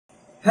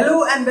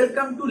Hello and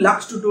welcome to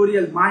Lakshya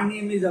tutorial. My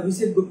name is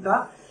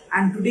Avishek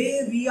and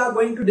today we are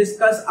going to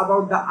discuss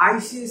about the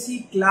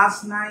ICSE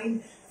Class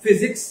 9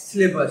 Physics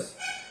Syllabus.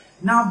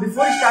 Now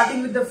before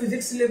starting with the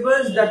Physics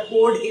Syllabus, the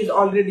code is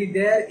already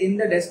there in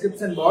the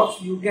description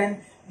box. You can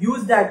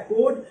use that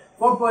code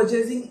for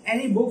purchasing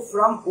any book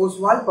from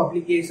Oswald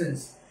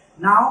Publications.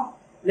 Now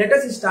let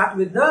us start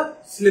with the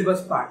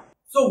syllabus part.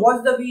 So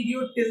watch the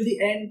video till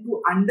the end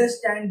to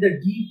understand the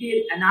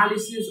detailed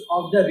analysis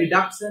of the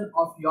reduction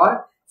of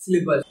your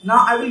syllabus.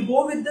 Now I will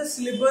go with the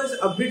syllabus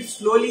a bit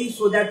slowly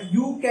so that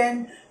you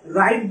can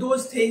write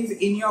those things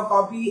in your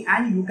copy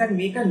and you can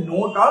make a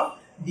note of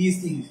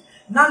these things.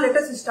 Now let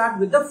us start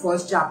with the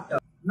first chapter.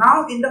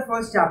 Now in the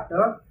first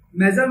chapter,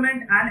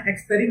 measurement and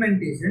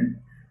experimentation,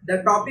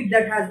 the topic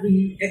that has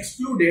been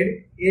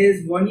excluded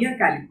is vernier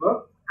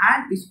caliper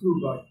and screw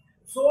gauge.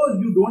 So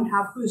you don't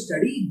have to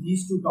study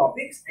these two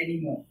topics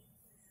anymore.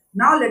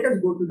 Now let us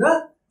go to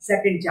the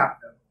second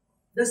chapter.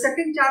 The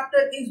second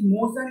chapter is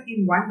motion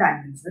in one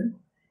dimension.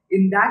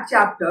 In that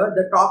chapter,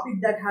 the topic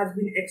that has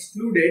been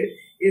excluded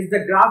is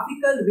the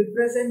graphical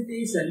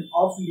representation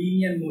of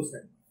linear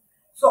motion.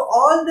 So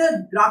all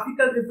the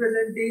graphical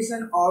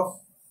representation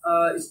of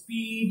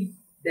speed,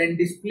 then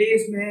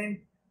displacement,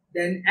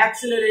 then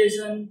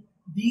acceleration,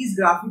 these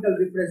graphical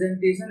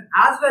representation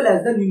as well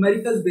as the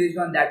numericals based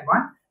on that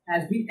one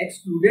has been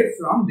excluded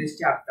from this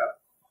chapter.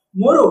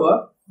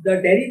 Moreover, the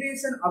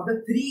derivation of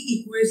the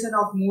three equation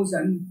of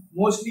motion,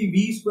 mostly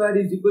v square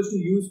is equals to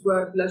u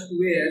square plus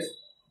 2as,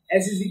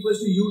 s is equals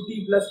to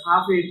ut plus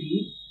half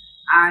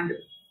at, and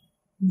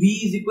v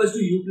is equals to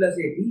u plus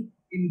at.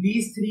 In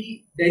these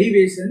three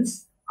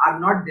derivations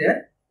are not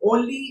there.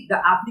 Only the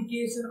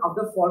application of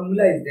the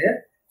formula is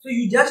there. So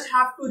you just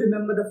have to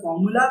remember the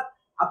formula,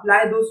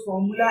 apply those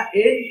formula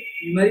in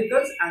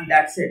numericals, and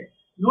that's it.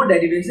 No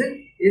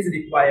derivation is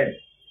required.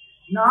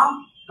 Now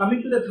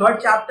coming to the third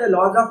chapter,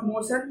 laws of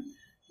motion,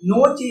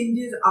 no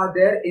changes are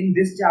there in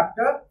this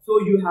chapter,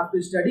 so you have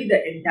to study the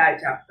entire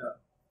chapter.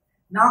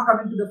 Now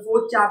coming to the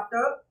fourth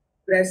chapter,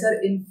 pressure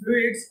in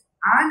fluids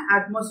and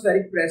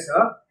atmospheric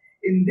pressure.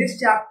 In this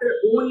chapter,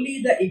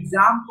 only the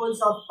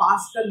examples of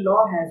Pascal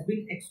law has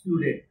been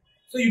excluded.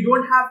 So you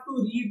don't have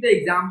to read the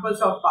examples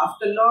of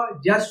Pascal law,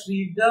 just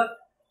read the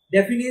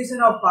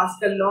definition of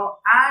Pascal law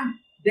and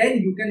then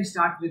you can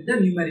start with the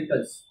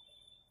numericals.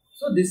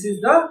 So this is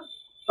the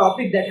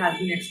topic that has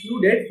been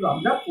excluded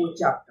from the fourth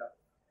chapter.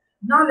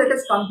 Now let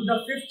us come to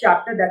the fifth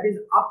chapter, that is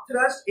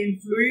upthrust in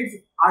fluids,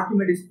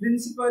 Archimedes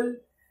principle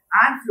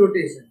and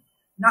flotation.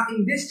 Now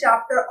in this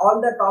chapter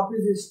all the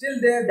topics is still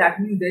there,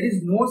 that means there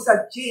is no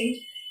such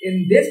change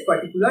in this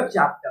particular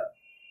chapter.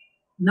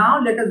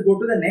 Now let us go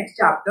to the next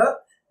chapter.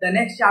 The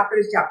next chapter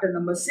is chapter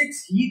number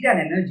 6, heat and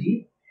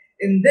energy.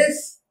 In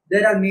this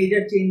there are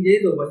major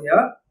changes over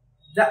here.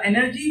 The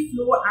energy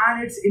flow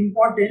and its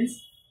importance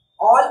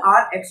all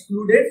are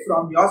excluded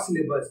from your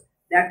syllabus.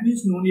 That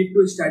means no need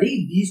to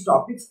study these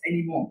topics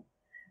anymore.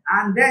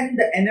 And then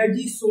the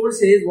energy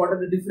sources, what are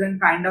the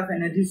different kind of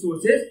energy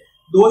sources,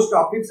 those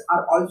topics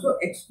are also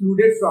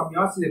excluded from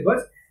your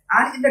syllabus.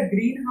 And in the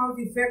greenhouse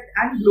effect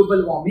and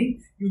global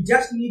warming, you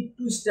just need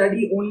to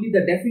study only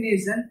the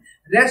definition,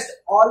 rest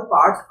all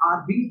parts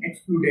are being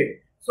excluded.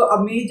 So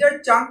a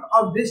major chunk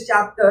of this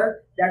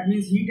chapter, that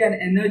means heat and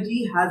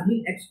energy, has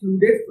been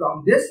excluded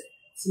from this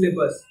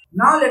syllabus.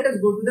 Now let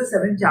us go to the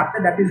seventh chapter,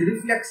 that is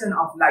reflection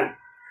of light.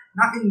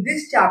 Now in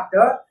this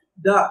chapter,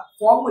 the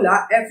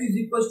formula F is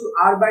equals to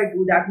R by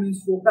 2, that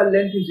means focal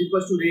length is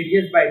equals to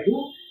radius by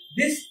 2.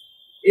 This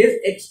is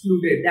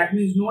excluded. That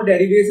means no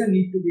derivation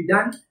need to be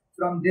done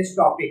from this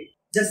topic.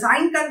 The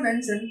sign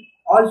convention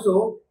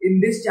also in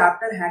this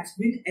chapter has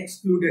been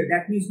excluded.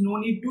 That means no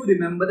need to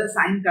remember the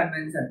sign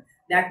convention.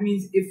 That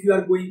means if you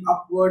are going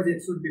upwards,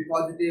 it should be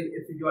positive.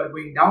 If you are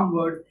going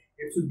downwards,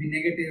 it should be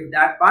negative.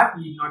 That part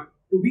need not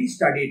to be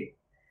studied.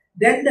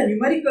 Then the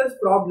numericals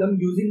problem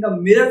using the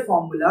mirror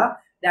formula,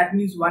 that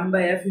means 1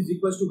 by f is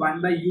equals to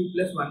 1 by u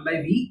plus 1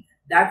 by v,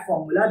 that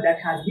formula that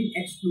has been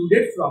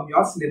excluded from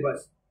your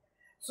syllabus.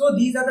 So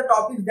these are the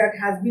topics that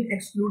has been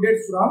excluded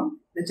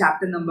from the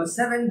chapter number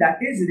 7, that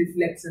is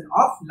reflection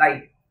of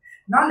light.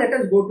 Now let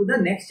us go to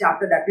the next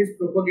chapter, that is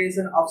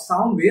propagation of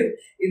sound wave.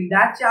 In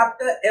that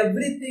chapter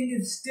everything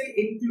is still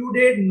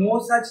included, no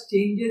such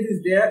changes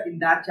is there in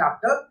that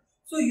chapter.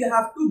 So you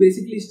have to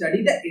basically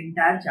study the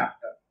entire chapter.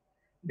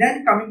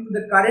 Then coming to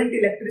the current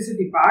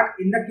electricity part,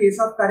 in the case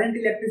of current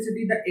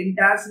electricity, the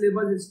entire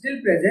syllabus is still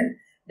present.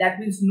 That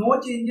means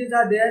no changes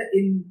are there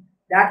in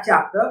that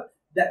chapter.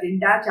 The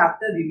entire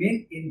chapter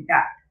remains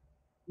intact.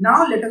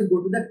 Now let us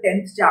go to the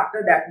 10th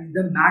chapter, that is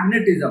the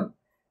magnetism.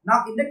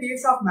 Now in the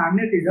case of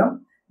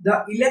magnetism,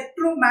 the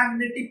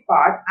electromagnetic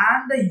part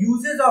and the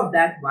uses of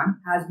that one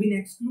has been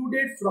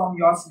excluded from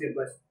your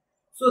syllabus.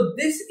 So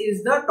this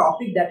is the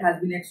topic that has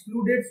been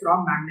excluded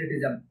from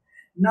magnetism.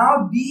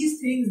 Now these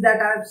things that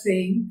I am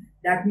saying,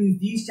 that means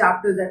these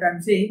chapters that I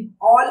am saying,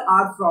 all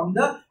are from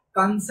the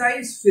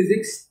concise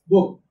physics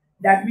book.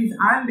 That means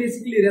I am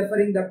basically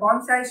referring the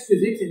concise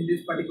physics in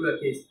this particular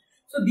case.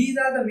 So these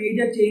are the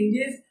major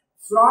changes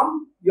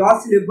from your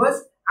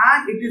syllabus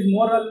and it is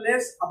more or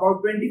less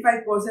about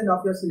 25%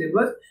 of your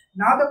syllabus.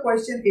 Now the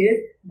question is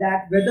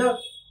that whether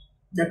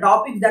the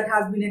topics that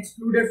has been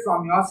excluded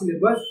from your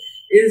syllabus,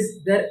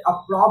 is there a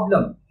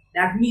problem?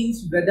 That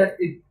means whether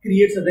it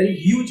creates a very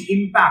huge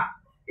impact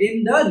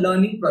in the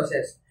learning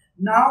process.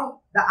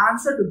 Now the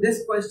answer to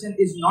this question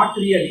is not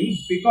really,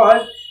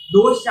 because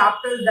those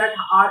chapters that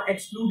are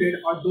excluded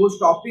or those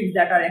topics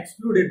that are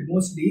excluded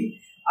mostly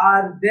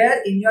are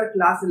there in your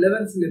class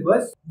 11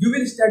 syllabus. You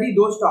will study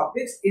those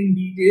topics in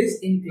details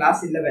in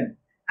class 11,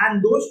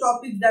 and those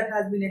topics that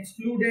has been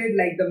excluded,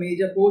 like the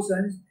major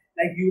portions,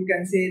 like you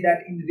can say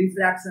that in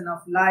refraction of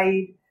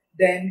light,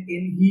 then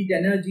in heat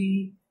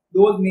energy,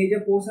 those major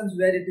portions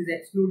where it is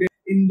excluded,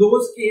 in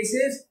those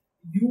cases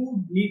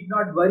you need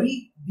not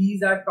worry.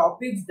 These are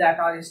topics that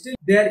are still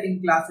there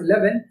in class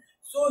 11,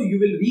 so you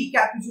will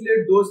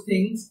recapitulate those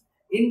things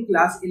in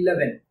class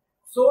 11,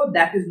 so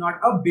that is not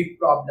a big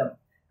problem.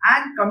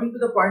 And coming to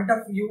the point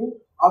of view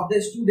of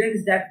the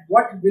students, that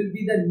what will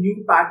be the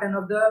new pattern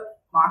of the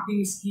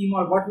marking scheme,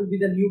 or what will be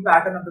the new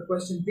pattern of the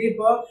question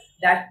paper,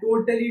 that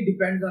totally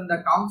depends on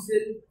the council.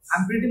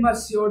 I'm pretty much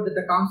sure that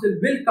the council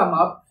will come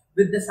up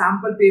with the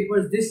sample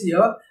papers this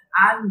year,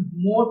 and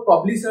more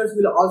publishers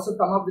will also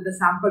come up with the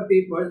sample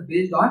papers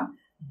based on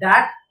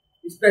that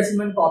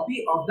specimen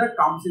copy of the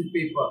council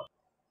paper.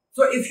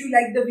 So if you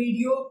like the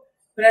video,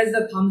 press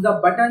the thumbs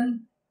up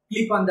button,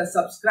 click on the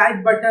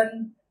subscribe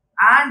button,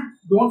 and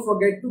don't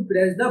forget to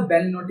press the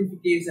bell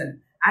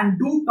notification, and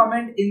do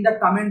comment in the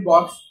comment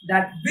box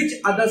that which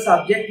other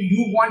subject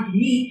you want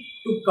me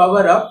to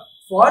cover up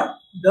for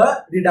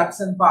the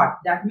reduction part,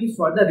 that means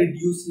for the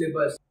reduced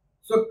syllabus.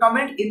 So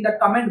comment in the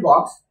comment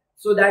box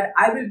so that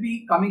I will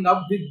be coming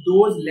up with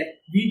those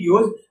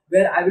videos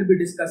where I will be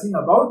discussing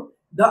about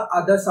the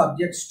other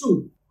subjects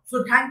too.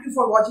 So thank you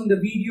for watching the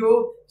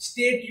video.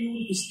 Stay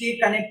tuned, stay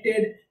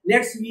connected.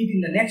 Let's meet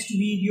in the next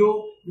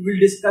video. We will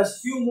discuss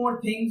few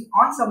more things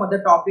on some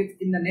other topics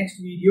in the next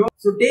video.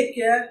 So take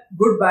care.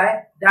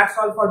 Goodbye. That's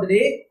all for the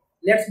day.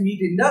 Let's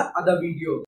meet in the other video.